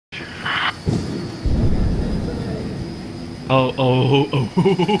Oh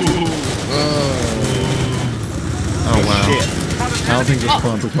wow. Shit. I don't think there's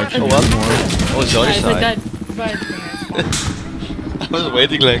spawn protection what? anymore. Oh, it's the other side. I was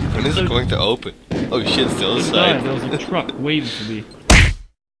waiting like, when is it going to open? Oh shit, it's the other side. There was a truck waiting for me.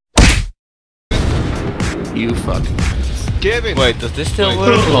 You fucking. Kevin! Wait, does this still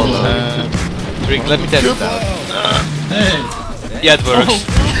work? Hold on. Drink, let me test it out. Hey! Yeah, it works.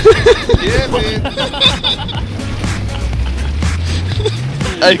 Kevin!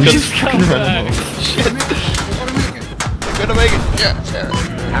 I can Just come back. Shit. I'm gonna make it. Yeah.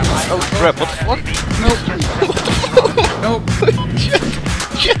 Oh crap, what the fuck? Nope. Shit.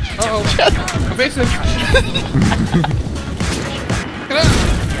 Shit. Uh-oh. Evasive.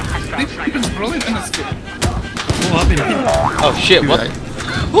 He's rolling in a skip. Oh shit, what?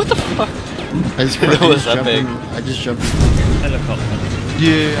 What the fuck? I just That was that big. I just jumped. Helicopter.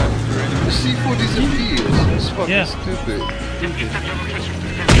 Yeah. The C4 disappears. That's fucking Yeah. stupid.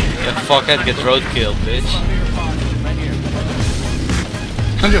 Yeah, fuck, I'd get roadkill, bitch.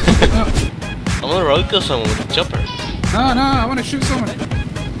 I wanna roadkill someone with the chopper. No, I wanna shoot someone.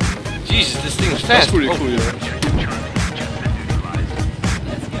 Jesus, this thing is fast. That's pretty cool, yeah.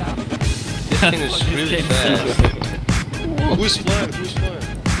 This thing is really fast. Who's flying?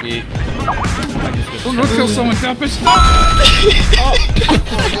 Me. Don't roadkill someone, Dumpus. I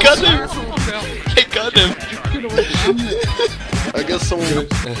got him! I got him! I guess someone.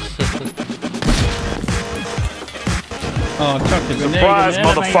 Oh, chuck the grenade. Surprise,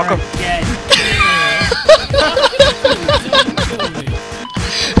 motherfucker.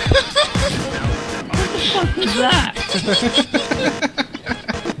 What was that?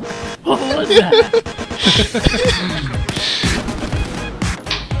 What was that?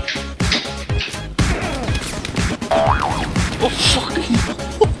 Oh fuck!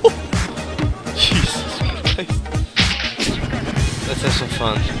 Jesus Christ! Let's have some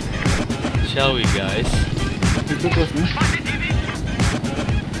fun, shall we, guys?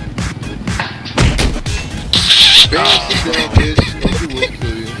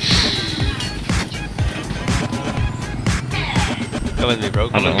 Come with me, bro.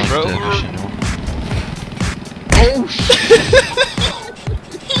 Come with me, bro. Oh shit!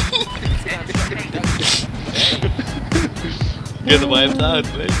 Get wiped out,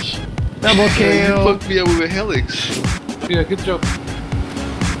 bitch. Double You kill! fucked me up with a helix. Yeah, good job.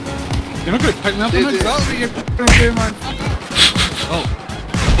 You're not gonna pick me up on it? That'll be your man. Oh,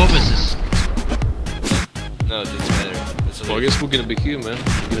 what was this? No, it doesn't matter. Well, I guess we're gonna be here, man.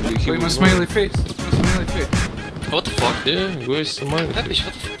 We're gonna be here. Wait, my smiley face. What's my smiley face? What the fuck? Yeah, where's the money? That bitch,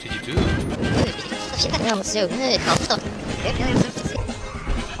 what the fuck did you do? Smells so good.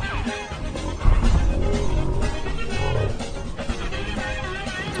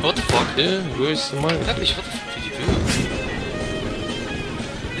 What the fuck? Yeah, where's the money? That bitch, what the fuck did you do?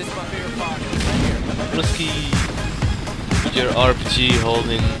 This is my favorite part. Rusky. With your RPG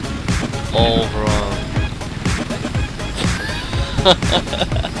holding all wrong.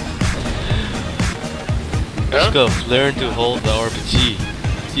 Let's go, learn to hold the RPG.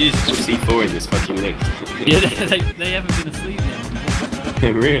 Jesus. C4 in this fucking link. Yeah, they haven't been asleep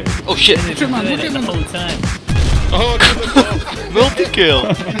yet. Really? Oh shit! They've been doing it the whole time. Oh, Multi-kill!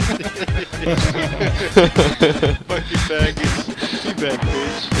 fucking baggage. Teabag,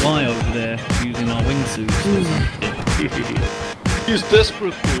 bitch. Fly over there using our wingsuits. He's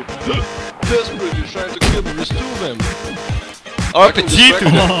desperate, dude. Desperate, he's trying to kill me. There's two of them. RPG to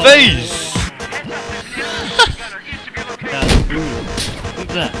the face! That's brutal.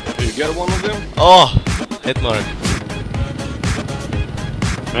 Who's that? Did you get one of them? Oh! Hit mark.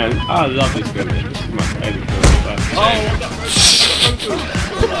 Man, I love this gun. This is my favorite gun. Oh,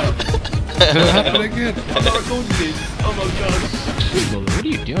 what happened again? I'm not going to this. Oh my god. What are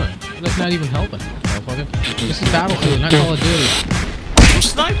you doing? That's not even helping, motherfucker. This is Battlefield, not Call of Duty. I'm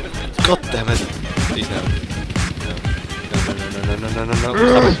sniping! God damn it. Please no. No.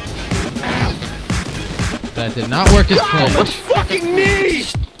 Stop it. That did not work as planned. What fucking me?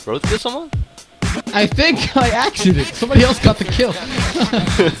 Roadkill someone? I think I accident. Somebody else got the kill.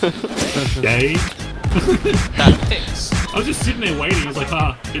 Yay. Thanks. I was just sitting there waiting. I was like,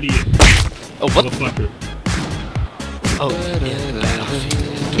 ah, idiot. Oh, what? Motherfucker. Oh,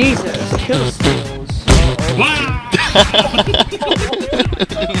 Jesus, kill steals. Wow!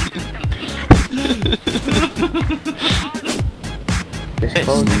 This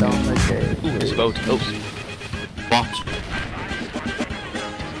boat down the cave. Ooh, this boat. Oh. What?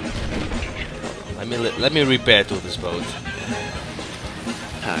 Let me repair to this boat.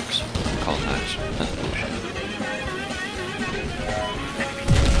 Hacks. Call hacks. That's bullshit.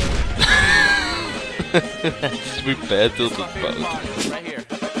 We battled the boat. Right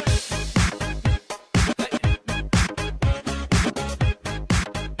here.